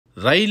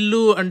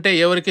రైళ్లు అంటే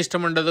ఎవరికి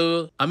ఇష్టం ఉండదు.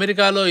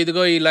 అమెరికాలో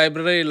ఇదిగో ఈ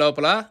లైబ్రరీ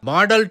లోపల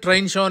మోడల్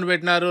ట్రైన్ షో అని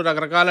పెట్టినారు.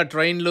 రకరకాల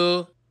ట్రైన్లు,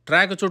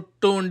 ట్రాక్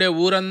చుట్టూ ఉండే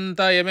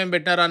ఊరంతా ఏమేం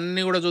పెట్టినారో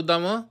అన్ని కూడా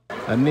చూద్దాము.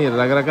 అన్ని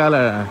రకరకాల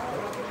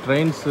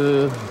ట్రైన్స్,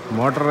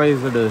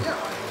 మోటరైజ్డ్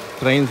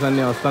ట్రైన్స్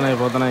అన్ని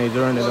వస్తున్నాయి పోతున్నాయి.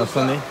 చూడండి, ఇది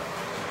వస్తుంది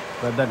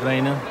పెద్ద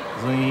ట్రైన్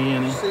అని.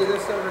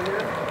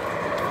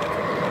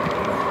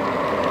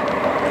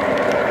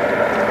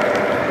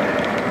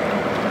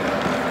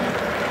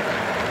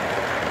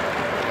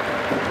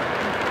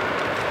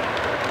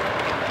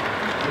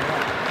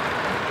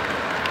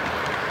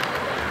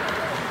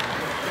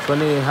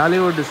 కొన్ని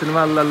హాలీవుడ్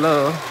సినిమాలలో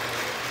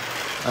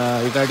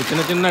ఇట్లాంటి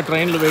చిన్న చిన్న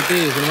ట్రైన్లు పెట్టి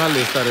సినిమాలు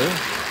తీస్తారు.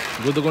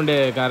 గుద్దుకుండే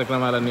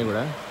కార్యక్రమాలన్నీ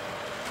కూడా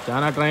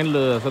చాలా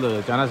ట్రైన్లు, అసలు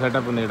చాలా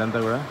సెటప్ ఉంది ఇదంతా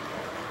కూడా.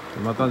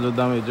 మొత్తం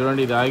చూద్దాం. ఇది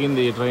చూడండి, ఇది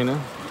ఆగింది ఈ ట్రైన్.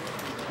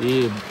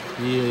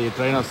 ఈ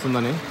ట్రైన్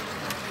వస్తుందని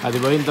అది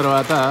పోయిన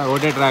తర్వాత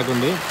ఒకటే ట్రాక్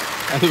ఉంది,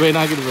 అది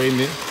పోయినాక ఇది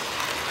పోయింది,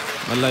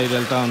 మళ్ళీ ఇది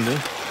వెళ్తూ ఉంది.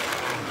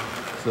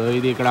 సో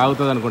ఇది ఇక్కడ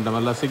ఆగుతుంది అనుకుంటా.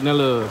 మళ్ళీ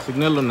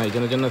సిగ్నల్ ఉన్నాయి,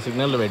 చిన్న చిన్న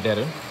సిగ్నల్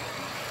పెట్టారు.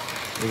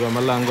 ఇక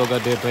మళ్ళీ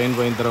ఇంకొకటి ట్రైన్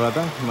పోయిన తర్వాత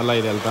మళ్ళీ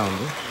ఇది వెళ్తూ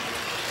ఉంది.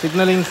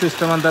 సిగ్నలింగ్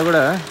సిస్టమ్ అంతా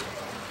కూడా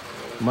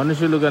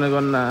మనుషులు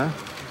కనుగొన్న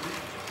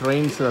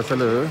ట్రైన్స్.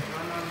 అసలు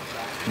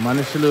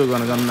మనుషులు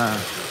కనుగొన్న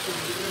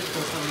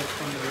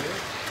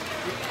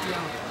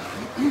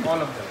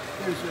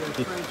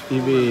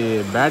ఇవి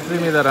బ్యాటరీ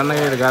మీద రన్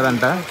అయ్యేది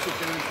కాదంట.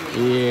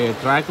 ఈ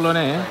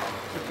ట్రాక్లోనే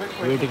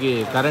వీటికి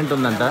కరెంట్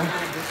ఉందంట.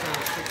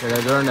 ఇక్కడ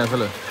చూడండి,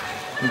 అసలు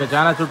ఇంకా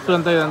చాలా చుట్టూ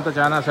అంతా ఇదంతా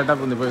చాలా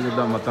సెటప్ ఉంది. పోయి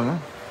చూద్దాం మొత్తము.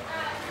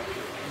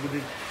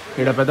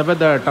 ఇక్కడ పెద్ద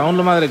పెద్ద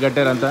టౌన్ల మాదిరి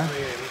కట్టారంతా.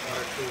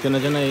 చిన్న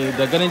చిన్న ఈ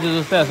దగ్గర నుంచి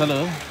చూస్తే అసలు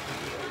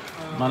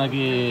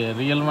మనకి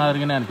రియల్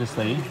మాదిరిగానే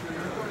అనిపిస్తాయి.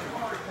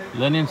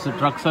 లెనిన్స్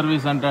ట్రక్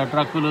సర్వీస్ అంట.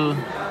 ట్రక్కులు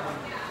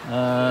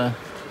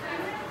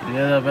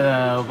ఏదో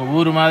ఒక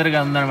ఊరు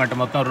మాదిరిగా ఉందన్నమాట.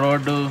 మొత్తం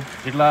రోడ్డు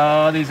ఇట్లా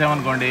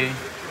తీసామనుకోండి,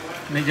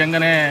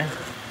 నిజంగానే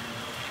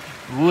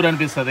ఊరు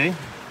అనిపిస్తుంది.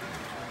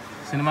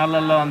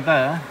 సినిమాలలో అంతా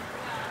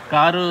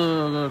కారు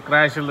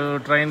క్రాషులు,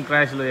 ట్రైన్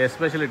క్రాషులు,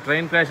 ఎస్పెషల్లీ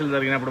ట్రైన్ క్రాషులు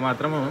జరిగినప్పుడు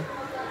మాత్రము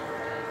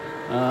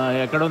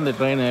ఎక్కడ ఉంది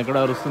ట్రైన్, ఎక్కడ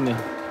వస్తుంది,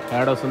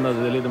 వస్తుందో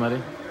తెలియదు మరి.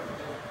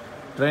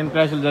 ట్రైన్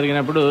క్రాషులు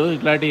జరిగినప్పుడు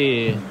ఇట్లాంటి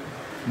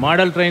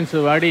మోడల్ ట్రైన్స్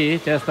వాడి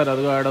చేస్తారు.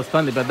 అదిగో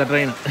వస్తుంది పెద్ద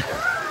ట్రైన్.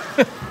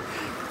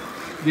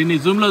 దీన్ని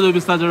జూమ్లో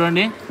చూపిస్తా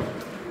చూడండి.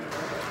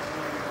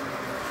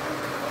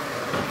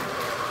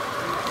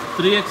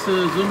 3x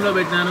జూమ్లో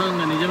పెట్టినాను.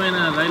 ఇంకా నిజమైన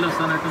రైలు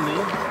వస్తున్నట్టుంది.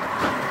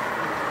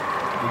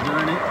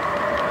 చూడండి,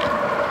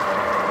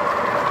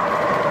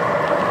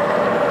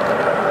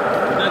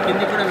 ఇంకా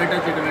కింది కూడా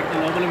పెట్టచ్చు. ఇటు పెట్టి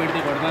లోపల పెడితే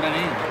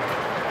కొడతారని.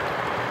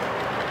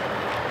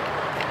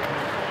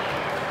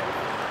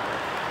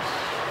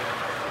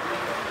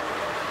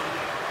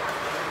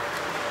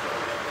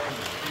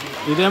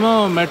 ఇదేమో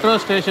మెట్రో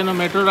స్టేషన్,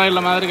 మెట్రో రైళ్ళ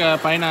మాదిరిగా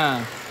పైన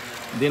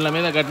దీనిల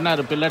మీద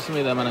కట్టినారు, పిల్లర్స్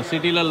మీద. మన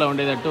సిటీలలో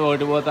ఉండేటట్టు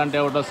ఒకటి పోతుంటే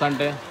ఒకటి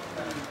వస్తుంటే.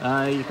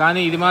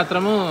 కానీ ఇది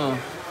మాత్రము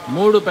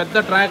 3 పెద్ద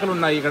ట్రాకులు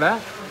ఉన్నాయి ఇక్కడ.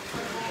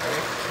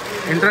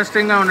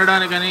 ఇంట్రెస్టింగ్గా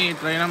ఉండడానికని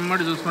ట్రైన్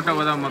అమ్మడి చూసుకుంటా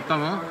పోదాం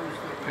మొత్తము.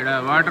 ఇక్కడ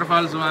వాటర్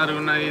ఫాల్స్ మాదిరి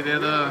ఉన్నాయి.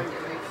 ఇదేదో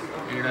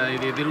ఇక్కడ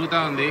ఇది తిరుగుతూ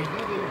ఉంది.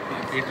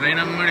 ఈ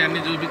ట్రైన్ అమ్మడి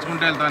అన్నీ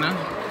చూపించుకుంటూ వెళ్తాను.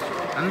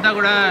 అంతా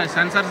కూడా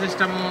సెన్సార్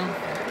సిస్టము.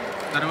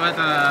 తర్వాత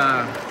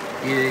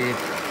ఈ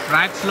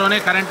ట్రాక్స్లోనే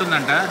కరెంట్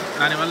ఉందంట,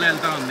 దానివల్ల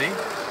వెళ్తూ ఉంది.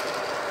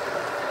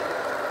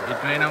 ఈ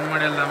ట్రైన్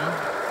అమ్మడి వెళ్దాము.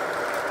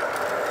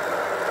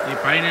 ఈ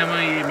పైన ఏమో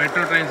ఈ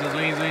మెట్రో ట్రైన్స్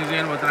జూయి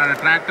అని పోతున్నాడు.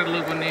 ట్రాక్టర్లు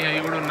కొన్ని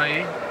అవి కూడా ఉన్నాయి.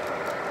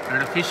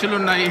 అక్కడ ఫిష్లు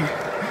ఉన్నాయి.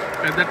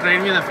 పెద్ద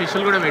ట్రైన్ మీద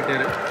ఫిష్లు కూడా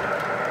పెట్టారు.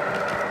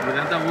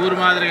 ఇదంతా ఊరు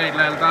మాదిరిగా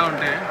ఇట్లా వెళ్తూ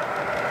ఉంటే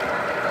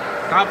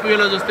టాప్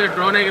వ్యూలో చూస్తే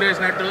డ్రోన్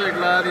ఎగిరేసినట్టు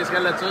ఇట్లా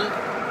తీసుకెళ్ళచ్చు.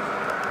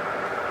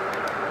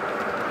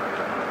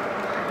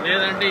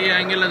 లేదంటే ఈ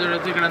యాంగిల్లో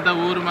చూడవచ్చు. ఇక్కడంతా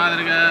ఊరు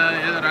మాదిరిగా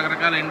ఏదో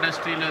రకరకాల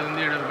ఇండస్ట్రీలో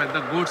ఉంది. ఇక్కడ పెద్ద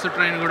గూడ్స్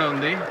ట్రైన్ కూడా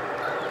ఉంది.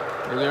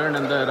 చూడండి,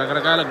 అంత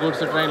రకరకాల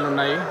గూడ్స్ ట్రైన్లు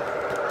ఉన్నాయి.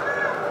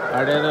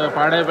 ఆడేదో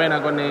పాడైపోయిన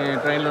కొన్ని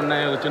ట్రైన్లు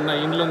ఉన్నాయి. ఒక చిన్న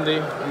ఇండ్లు ఉంది,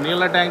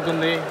 నీళ్ళ ట్యాంక్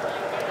ఉంది,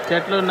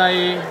 చెట్లు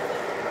ఉన్నాయి.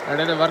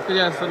 ఆడేదో వర్క్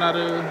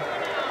చేస్తున్నారు.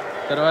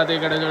 తర్వాత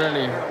ఇక్కడ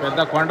చూడండి, పెద్ద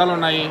కొండలు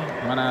ఉన్నాయి.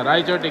 మన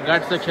రాయచోటి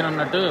ఘాట్ సెక్షన్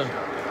ఉన్నట్టు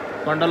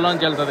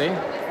కొండల్లోంచి వెళ్తుంది.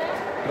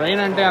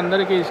 ట్రైన్ అంటే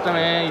అందరికీ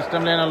ఇష్టమే,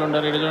 ఇష్టం లేని వాళ్ళు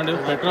ఉండరు. ఇక్కడ చూడండి,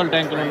 పెట్రోల్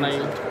ట్యాంకులు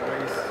ఉన్నాయి.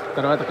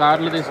 తర్వాత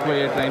కార్లు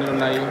తీసుకుపోయే ట్రైన్లు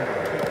ఉన్నాయి,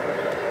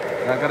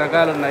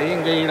 రకరకాలు ఉన్నాయి.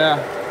 ఇంకా ఈడ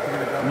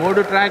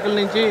 3 ట్రాకుల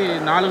నుంచి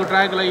 4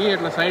 ట్రాకులు అయ్యి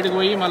ఇట్లా సైడ్కి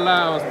పోయి మళ్ళీ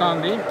వస్తూ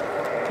ఉంది.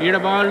 ఈడ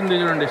బాగుంది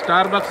చూడండి,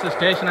 స్టార్బక్స్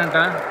స్టేషన్ అంట.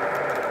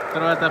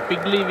 తర్వాత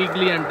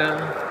విగ్లీ అంట,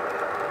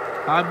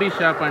 హాబీ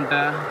షాప్ అంట,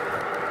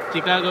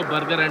 చికాగో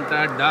బర్గర్ అంట,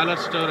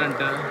 డాలర్ స్టోర్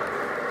అంట.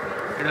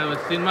 ఇక్కడ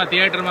సినిమా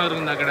థియేటర్ మాదిరి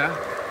ఉంది.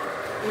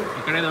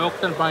 ఇక్కడేదో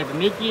ఓక్టన్ పాయింట్,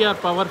 న్యూక్లియర్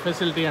పవర్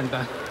ఫెసిలిటీ అంట.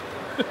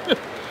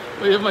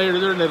 ఏమో ఇక్కడ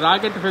చూడండి,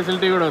 రాకెట్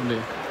ఫెసిలిటీ కూడా ఉంది.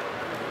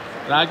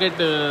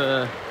 రాకెట్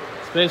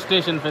స్పేస్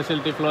స్టేషన్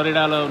ఫెసిలిటీ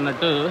ఫ్లోరిడాలో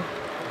ఉన్నట్టు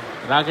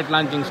రాకెట్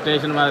లాంచింగ్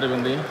స్టేషన్ మాదిరిగా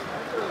ఉంది.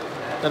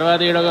 తర్వాత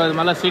ఇక్కడ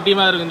మళ్ళీ సిటీ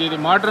మాదిరిగా ఉంది. ఇది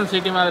మోడర్న్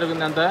సిటీ మాదిరిగా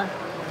ఉంది. అంతా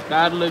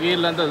కార్లు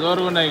గీర్లు అంతా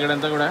జోరుగా ఉన్నాయి.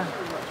 ఇక్కడంతా కూడా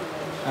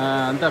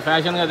అంతా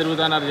ఫ్యాషన్గా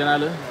తిరుగుతున్నారు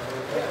జనాలు.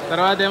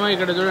 తర్వాత ఏమో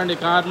ఇక్కడ చూడండి,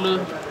 కార్లు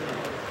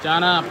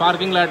చాలా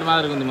పార్కింగ్ లాట్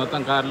మాదిరిగా ఉంది,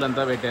 మొత్తం కార్లు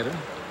అంతా పెట్టారు.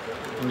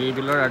 ఇంక ఈ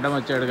పిల్లోడు అడ్డం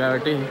వచ్చాడు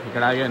కాబట్టి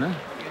ఇక్కడ ఆగాను.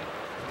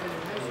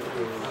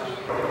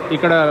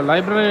 ఇక్కడ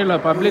లైబ్రరీలో,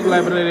 పబ్లిక్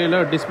లైబ్రరీలో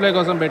డిస్ప్లే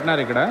కోసం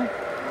పెట్టినారు. ఇక్కడ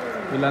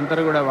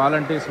వీళ్ళందరూ కూడా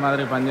వాలంటీర్స్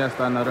మాదిరి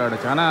పనిచేస్తూ ఉన్నారు. అక్కడ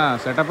చాలా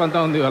సెటప్ అంతా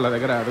ఉంది వాళ్ళ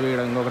దగ్గర. అది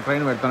ఇంకొక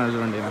ట్రైన్ పెడుతున్నాడు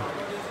చూడండి,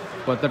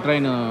 కొత్త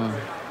ట్రైన్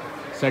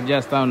సెట్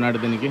చేస్తూ ఉన్నాడు.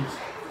 దీనికి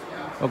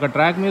ఒక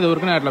ట్రాక్ మీద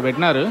ఊరికనే అట్లా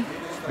పెట్టినారు.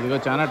 ఇదిగో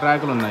చాలా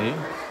ట్రాకులు ఉన్నాయి.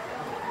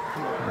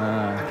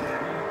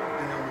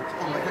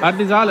 Are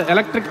these all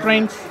electric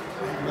trains?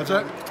 What's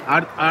that?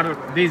 Are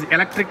these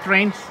electric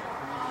trains?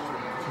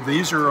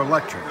 These are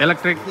electric.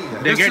 Electric.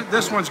 Yeah.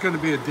 This one's going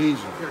to be a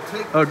diesel.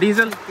 Oh,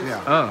 diesel?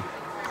 Yeah. Oh.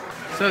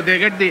 So they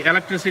get the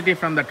electricity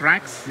from the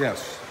tracks? Yes.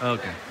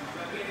 Okay.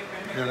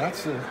 Yeah,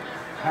 that's the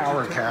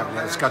power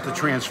cabinet. It's got the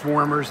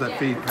transformers that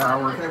feed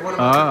power.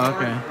 Oh,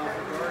 okay.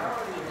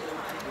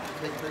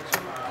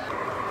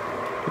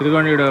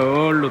 ఇదిగోండి, ఇక్కడ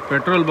old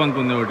petrol bunk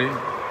ఉంది ఒకటి.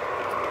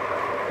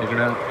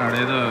 ఇక్కడ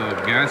ఆడేదో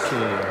gas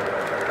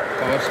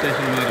power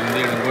station మీద ఉంది.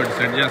 ఇక్కడ ఇంకోటి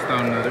set చేస్తూ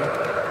ఉన్నారు.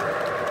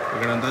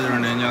 ఇక్కడంతా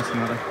చూడండి ఏం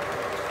చేస్తున్నారు.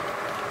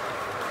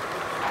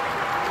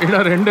 ఇక్కడ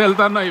రెండు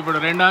వెళ్తున్నాయి. ఇప్పుడు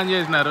రెండు ఆన్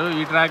చేసినారు.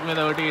 ఈ ట్రాక్ మీద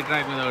ఒకటి, ఈ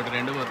ట్రాక్ మీద ఒకటి,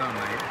 రెండు పోతూ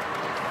ఉన్నాయి.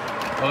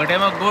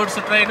 ఒకటేమో గూడ్స్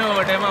ట్రైన్,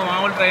 ఒకటేమో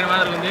మామూలు ట్రైన్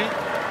మాదిరి ఉంది.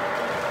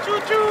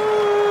 చూచూ.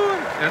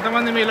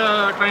 ఎంతమంది మీలో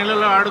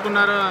ట్రైన్లలో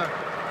ఆడుకున్నారు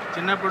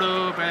చిన్నప్పుడు?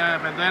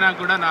 పెద్దయినా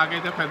కూడా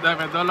నాకైతే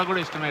పెద్దవాళ్ళకు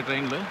కూడా ఇష్టమే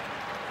ట్రైన్లు.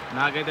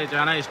 నాకైతే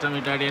చాలా ఇష్టం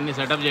ఇట్లాంటివన్నీ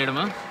సెటప్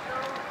చేయడము.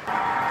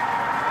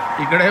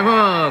 ఇక్కడేమో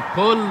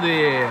కోల్ది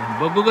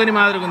బొగ్గు గని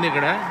మాదిరిగా ఉంది.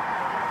 ఇక్కడ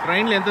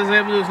ట్రైన్లు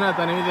ఎంతసేపు చూసినా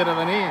తనివి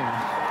తీరదని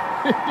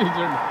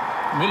చూడండి.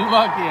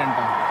 మిల్వాకీ అంట.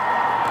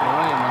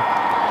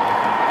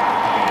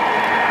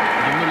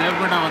 జిమ్ము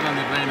లేకుండా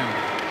పోతుంది ట్రైన్.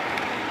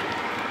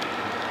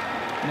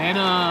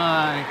 నేను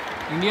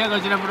ఇండియాకి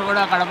వచ్చినప్పుడు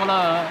కూడా కడపలో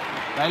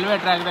రైల్వే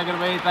ట్రాక్ దగ్గర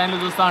పోయి ట్రైన్లు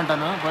చూస్తూ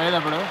ఉంటాను.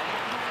 పోయేటప్పుడు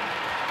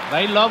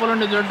రైలు లోపల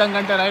ఉండి చూడటం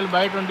కంటే రైలు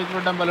బయట ఉండి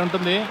చూడటం వల్ల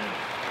ఉంటుంది.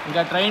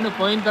 ఇంకా ట్రైన్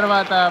పోయిన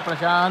తర్వాత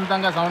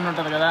ప్రశాంతంగా సౌండ్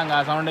ఉంటుంది కదా, ఇంకా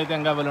ఆ సౌండ్ అయితే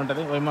ఇంకా బలి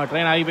ఉంటుంది. మా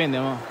ట్రైన్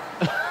ఆగిపోయిందేమో,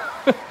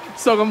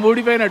 సగం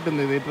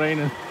ఊడిపోయినట్టుంది ఇది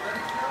ట్రైన్.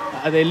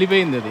 అది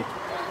వెళ్ళిపోయింది. అది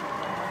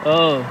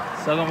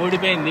సగం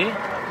ఊడిపోయింది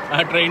ఆ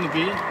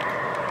ట్రైన్కి.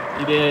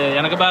 ఇది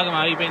వెనక భాగం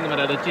ఆగిపోయింది.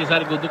 మరి అది వచ్చి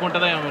ఈసారి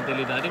గుద్దుకుంటుందో ఏమో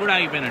తెలియదు. అది కూడా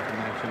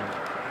ఆగిపోయినట్టుంది యాక్చువల్గా.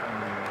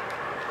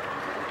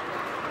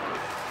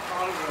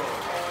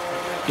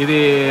 ఇది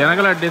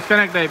వెనకల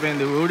డిస్కనెక్ట్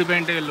అయిపోయింది,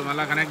 ఊడిపోయింటే వీళ్ళు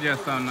మళ్ళీ కనెక్ట్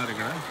చేస్తూ ఉన్నారు.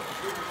 ఇక్కడ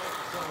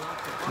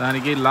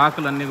దానికి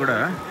లాకులు అన్నీ కూడా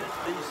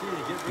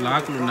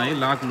లాకులు ఉన్నాయి.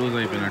 లాక్ లూజ్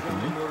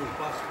అయిపోయినట్టుంది.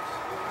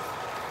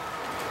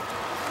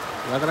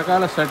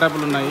 రకరకాల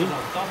సెటప్లు ఉన్నాయి.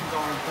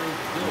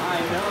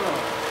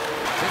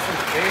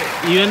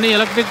 ఇవన్నీ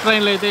ఎలక్ట్రిక్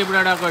ట్రైన్లు అయితే ఇప్పుడు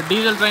ఒక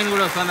డీజిల్ ట్రైన్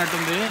కూడా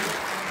వస్తున్నట్టుంది.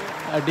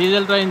 ఆ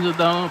డీజిల్ ట్రైన్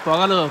చూద్దాము.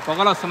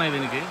 పొగలు వస్తున్నాయి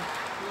దీనికి.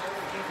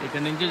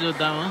 ఇక్కడ నుంచి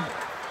చూద్దాము.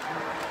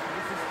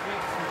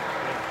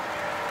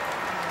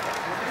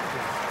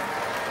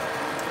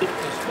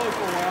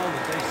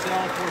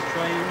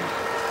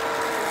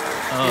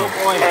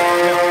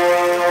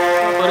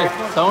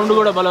 సౌండ్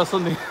కూడా భలే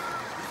వస్తుంది.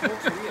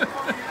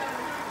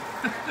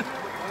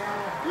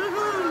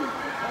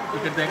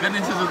 ఇక్కడ దగ్గర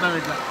నుంచి చూద్దాం.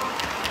 ఇట్లా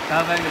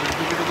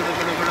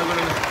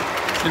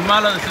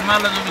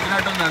సినిమాలో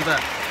చూపించినట్టుంది అంతా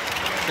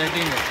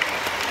సెట్టింగ్.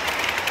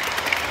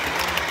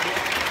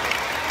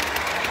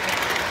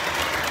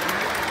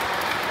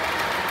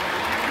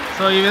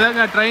 సో ఈ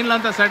విధంగా ట్రైన్లు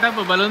అంతా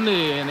సెటప్ బలుంది.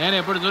 నేను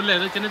ఎప్పుడు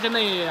చూడలేదు. చిన్న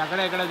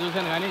అక్కడే ఇక్కడ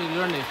చూశాను కానీ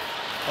చూడండి,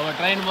 ఒక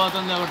ట్రైన్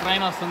పోతుంది, ఒక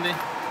ట్రైన్ వస్తుంది.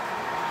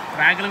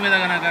 ట్రాక్ల మీద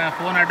కనుక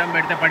ఫోన్ అడ్డం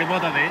పెడితే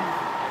పడిపోతుంది.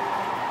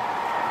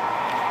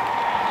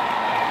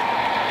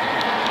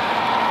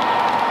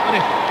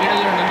 ఇక్కడ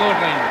చూడండి ఇంకొక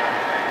ట్రైన్.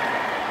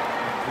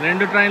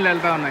 రెండు ట్రైన్లు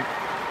వెళ్తూ ఉన్నాయి.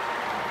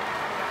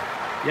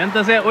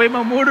 ఎంతసేపు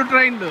ఓ 3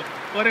 ట్రైన్లు.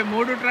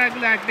 3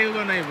 ట్రాక్లు యాక్టివ్గా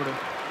ఉన్నాయి ఇప్పుడు.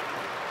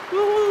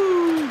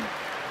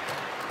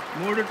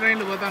 3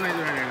 ట్రైన్లు పోతున్నాయి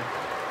చూడండి.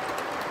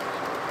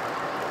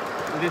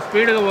 ఇది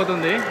స్పీడ్గా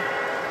పోతుంది.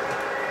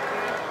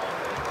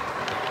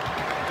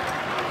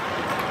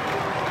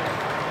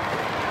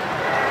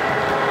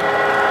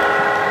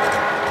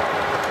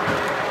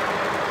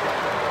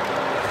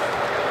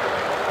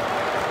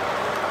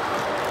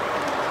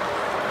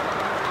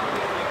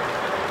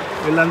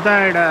 వీళ్ళంతా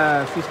ఇక్కడ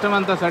సిస్టమ్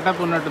అంతా సెటప్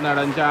ఉన్నట్టుంది. ఆడ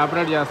నుంచి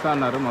ఆపరేట్ చేస్తూ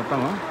ఉన్నారు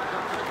మొత్తము.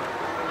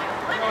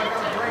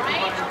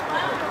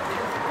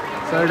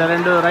 సో ఇక్కడ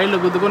 2 రైళ్ళు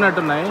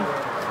గుద్దుకున్నట్టున్నాయి.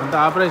 అంతా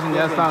ఆపరేషన్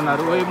చేస్తూ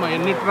ఉన్నారు.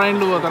 ఎన్ని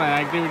ట్రైన్లు పోతున్నాయి.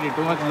 యాక్టివిటీ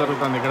టూ మచ్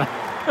జరుగుతుంది ఇక్కడ.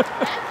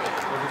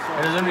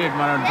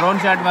 మనం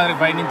డ్రోన్ షాట్ మాదిరి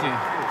పైనుంచి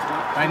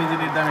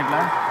తీద్దాం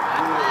ఇట్లా.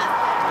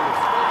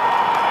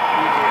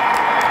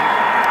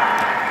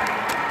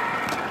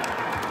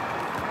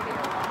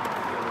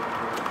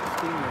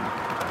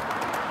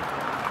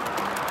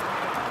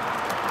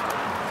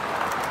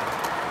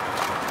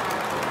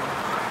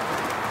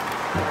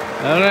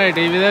 రైట్,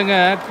 ఈ విధంగా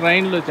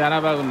ట్రైన్లు చాలా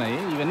బాగున్నాయి.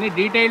 ఇవన్నీ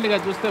డీటెయిల్డ్గా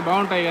చూస్తే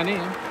బాగుంటాయి కానీ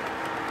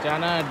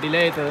చాలా డిలే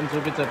అవుతుందని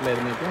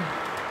చూపించట్లేదు మీకు.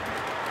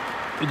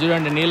 ఇది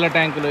చూడండి నీళ్ళ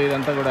ట్యాంకులు,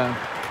 ఇదంతా కూడా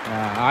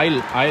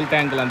ఆయిల్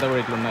ట్యాంకులు అంతా కూడా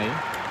ఇట్లున్నాయి.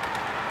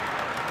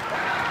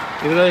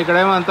 ఇదిగో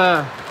ఇక్కడేమో అంతా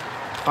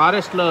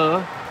ఫారెస్ట్లో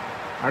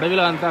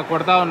అడవిలో అంతా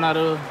కొడతా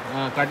ఉన్నారు,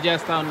 కట్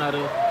చేస్తూ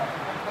ఉన్నారు.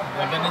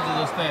 దగ్గర నుంచి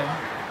చూస్తే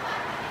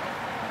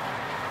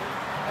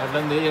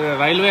అట్లుంది.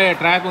 రైల్వే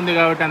ట్రాక్ ఉంది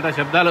కాబట్టి అంత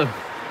శబ్దాలు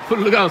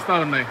ఫుల్గా వస్తూ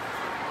ఉన్నాయి.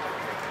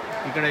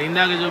 ఇక్కడ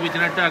ఇందాక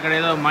చూపించినట్టు అక్కడ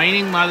ఏదో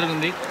మైనింగ్ మాదిరి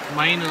ఉంది,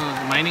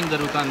 మైనింగ్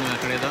జరుగుతుంది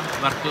అక్కడ ఏదో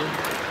వర్క్.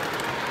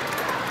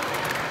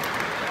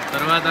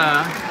 తర్వాత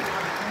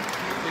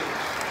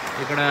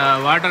ఇక్కడ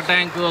వాటర్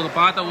ట్యాంక్ ఒక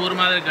పాత ఊరు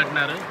మాదిరి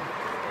కట్టినారు.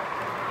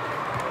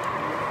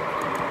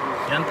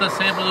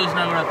 ఎంతసేపు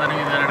చూసినా కూడా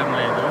తనివి తిరగడం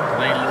లేదు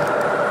రైళ్ళు.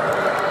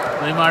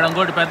 విమానం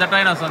ఇంకోటి పెద్ద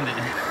ట్రైన్ వస్తుంది.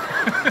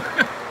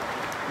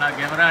 నా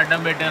కెమెరా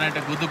అడ్డం పెట్టానంటే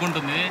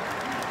గుద్దుకుంటుంది.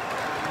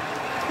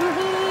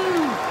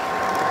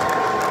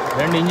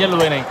 2 ఇంజన్లు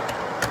పోయినాయి.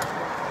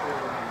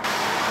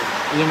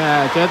 ఈమె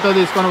చేత్తో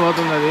తీసుకొని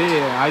పోతుంది, అది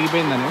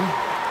ఆగిపోయిందని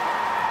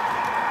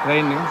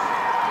ట్రైన్ని.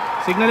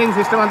 సిగ్నలింగ్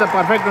సిస్టమ్ అంతా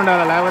పర్ఫెక్ట్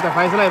ఉండాలి, లేకపోతే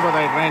ఫైసలు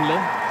అయిపోతాయి ట్రైన్లు.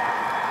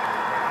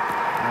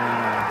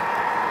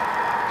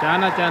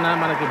 చాలా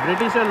మనకి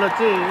బ్రిటిష్ వాళ్ళు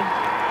వచ్చి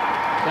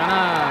చాలా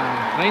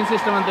ట్రైన్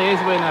సిస్టమ్ అంతా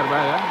వేసిపోయినారు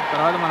బాగా.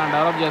 తర్వాత మనం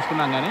డెవలప్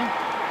చేసుకున్నాం. కానీ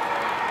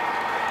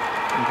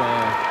ఇంకా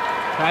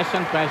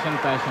ఫ్యాషన్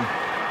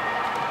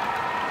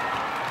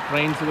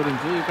ట్రైన్స్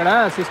గురించి ఇక్కడ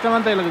సిస్టమ్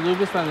అంతా ఇలా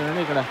చూపిస్తాను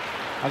చూడండి. ఇక్కడ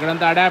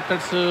అక్కడంతా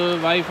అడాప్టర్స్,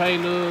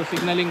 వైఫైలు,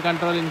 సిగ్నలింగ్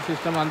కంట్రోలింగ్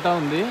సిస్టమ్ అంతా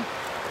ఉంది.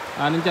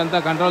 ఆ నుంచి అంతా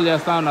కంట్రోల్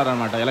చేస్తూ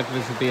ఉన్నారనమాట,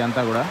 ఎలక్ట్రిసిటీ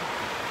అంతా కూడా.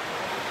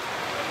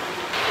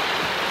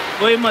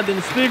 పోయి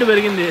దీని స్పీడ్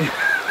పెరిగింది.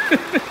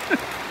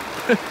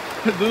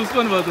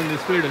 దూసుకొని పోతుంది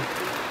స్పీడ్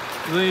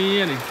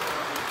అని.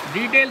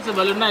 డీటెయిల్స్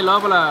బలున్నాయి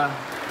లోపల.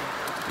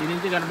 ఈ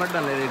నుంచి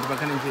కనపడడం లేదు, ఇటు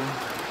పక్క నుంచి.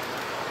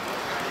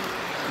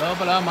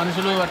 లోపల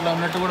మనుషులు అట్లా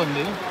ఉన్నట్టు కూడా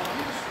ఉంది.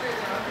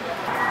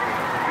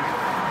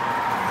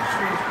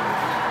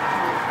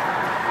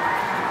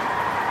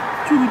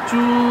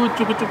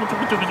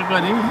 చుక్కు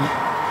అని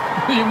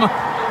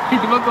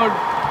ఇటుపక్క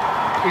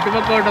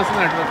ఒకటి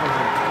వస్తుంది, అటుపక్క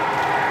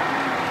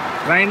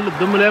ట్రైన్లు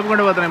దుమ్ము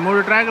లేకుండా పోతున్నాయి.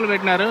 3 ట్రాకులు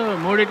పెట్టినారు,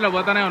 3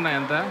 పోతానే ఉన్నాయి.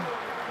 అంతా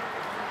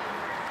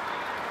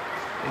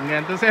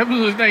ఇంకెంతసేపు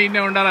చూసినా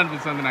ఇన్నే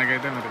ఉండాలనిపిస్తుంది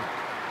నాకైతే. మరి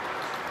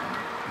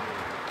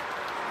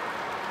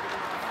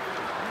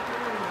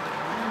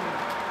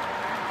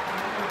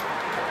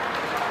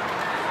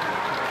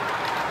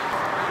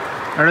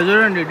అక్కడ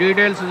చూడండి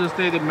డీటెయిల్స్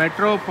చూస్తే ఇది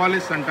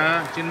మెట్రోపాలిస్ అంట.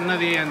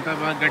 చిన్నది ఎంత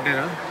బాగా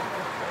కట్టారు.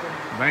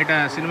 బయట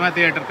సినిమా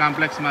థియేటర్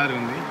కాంప్లెక్స్ మాదిరి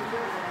ఉంది.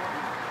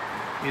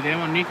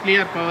 ఇదేమో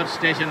న్యూక్లియర్ పవర్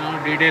స్టేషన్.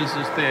 డీటెయిల్స్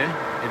చూస్తే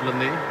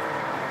ఇట్లుంది.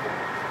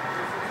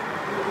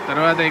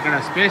 తర్వాత ఇక్కడ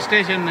స్పేస్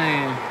స్టేషన్,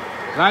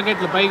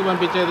 రాకెట్లు పైకి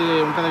పంపించేది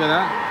ఉంటుంది కదా,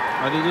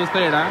 అది చూస్తే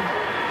ఇక్కడ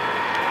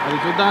అది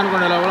చూద్దాం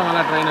అనుకునే లోపల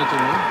మళ్ళీ ట్రైన్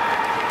వచ్చింది.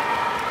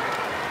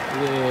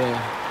 ఇది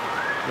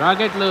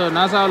రాకెట్లు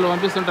నాసా వాళ్ళు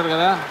పంపిస్తుంటారు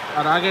కదా, ఆ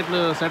రాకెట్లు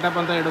సెటప్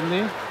అంతా ఇక్కడ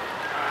ఉంది.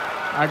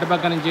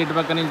 అటుపక్క నుంచి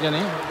ఇటుపక్క నుంచి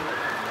అని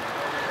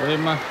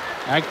ఏమో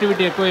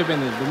యాక్టివిటీ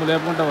ఎక్కువైపోయింది. దుమ్ము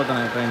లేపుకుంటూ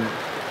పోతున్నాయి ట్రైన్లు.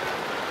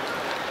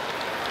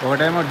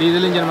 ఒకటేమో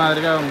డీజిల్ ఇంజిన్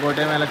మాదిరిగా,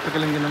 ఇంకోటేమో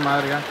ఎలక్ట్రికల్ ఇంజిన్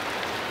మాదిరిగా.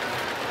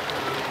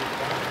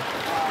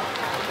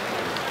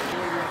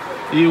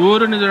 ఈ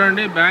ఊరిని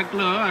చూడండి,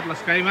 బ్యాక్లో అట్లా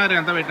స్కై మాదిరి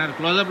అంతా పెట్టినారు.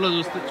 క్లోజప్లో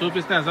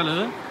చూపిస్తే అసలు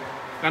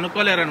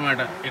కనుక్కోలేరు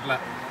అనమాట. ఇట్లా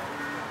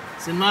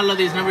సినిమాల్లో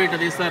తీసినప్పుడు ఇట్లా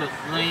తీస్తారు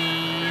అని.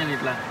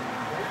 ఇట్లా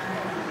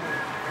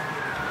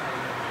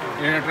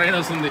ట్రైన్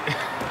వస్తుంది,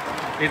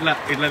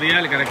 ఇట్లా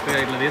తీయాలి కరెక్ట్గా.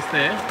 ఇట్లా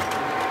తీస్తే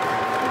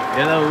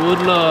ఏదో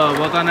ఊర్లో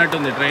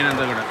పోతానట్టుంది ట్రైన్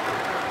అంతా కూడా.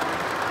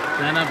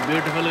 చాలా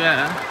బ్యూటిఫుల్గా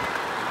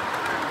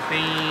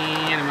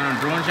అని మనం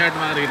డ్రోన్ షాట్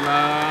మాదిరి ఇట్లా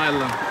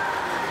వెళ్దాం.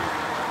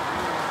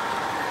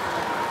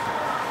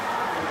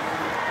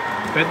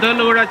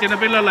 పెద్దోళ్ళు కూడా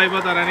చిన్నపిల్లలు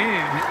అయిపోతారని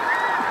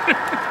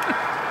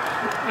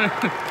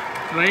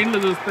ట్రైన్లు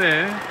చూస్తే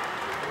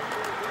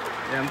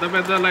ఎంత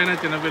పెద్దోళ్ళు అయినా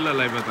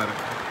చిన్నపిల్లలు అయిపోతారు.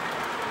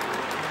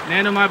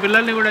 నేను మా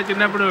పిల్లల్ని కూడా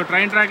చిన్నప్పుడు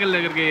ట్రైన్ ట్రాకుల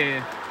దగ్గరికి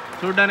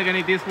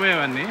చూడడానికని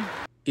తీసుకుపోయేవాడిని.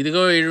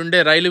 ఇదిగో ఈడుండే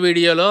రైలు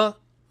వీడియోలో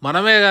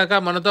మనమే కాక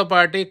మనతో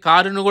పాటు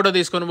కారును కూడా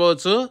తీసుకొని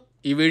పోవచ్చు.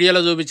 ఈ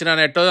వీడియోలో చూపించిన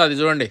నెట్టో అది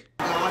చూడండి.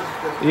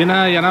 ఈయన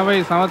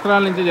 80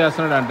 సంవత్సరాల నుంచి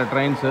చేస్తున్నాడు అంట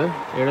ట్రైన్స్.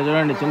 ఇక్కడ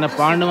చూడండి చిన్న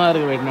పాండు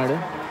మాదిరిగా పెట్టినాడు.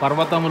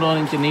 పర్వతంలో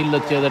నుంచి నీళ్ళు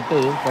వచ్చేటట్టు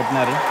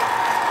పెట్టినారు.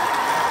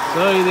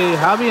 సో ఇది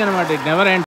హాబీ అనమాట, ఇట్ నెవర్ ఎండ్.